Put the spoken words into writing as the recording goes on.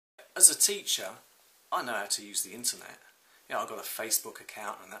as a teacher, I know how to use the internet. You know, I've got a Facebook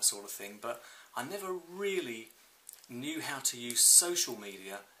account and that sort of thing, but I never really knew how to use social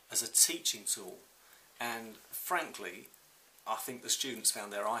media as a teaching tool. And frankly, I think the students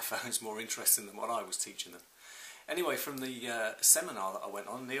found their iPhones more interesting than what I was teaching them. Anyway, from the seminar that I went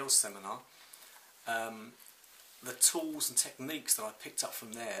on, Neil's seminar, the tools and techniques that I picked up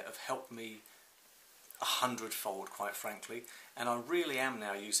from there have helped me 100-fold, quite frankly, and I really am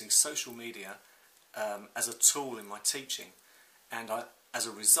now using social media as a tool in my teaching, and as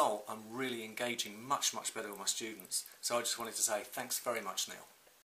a result I'm really engaging much better with my students. So I just wanted to say thanks very much, Neil.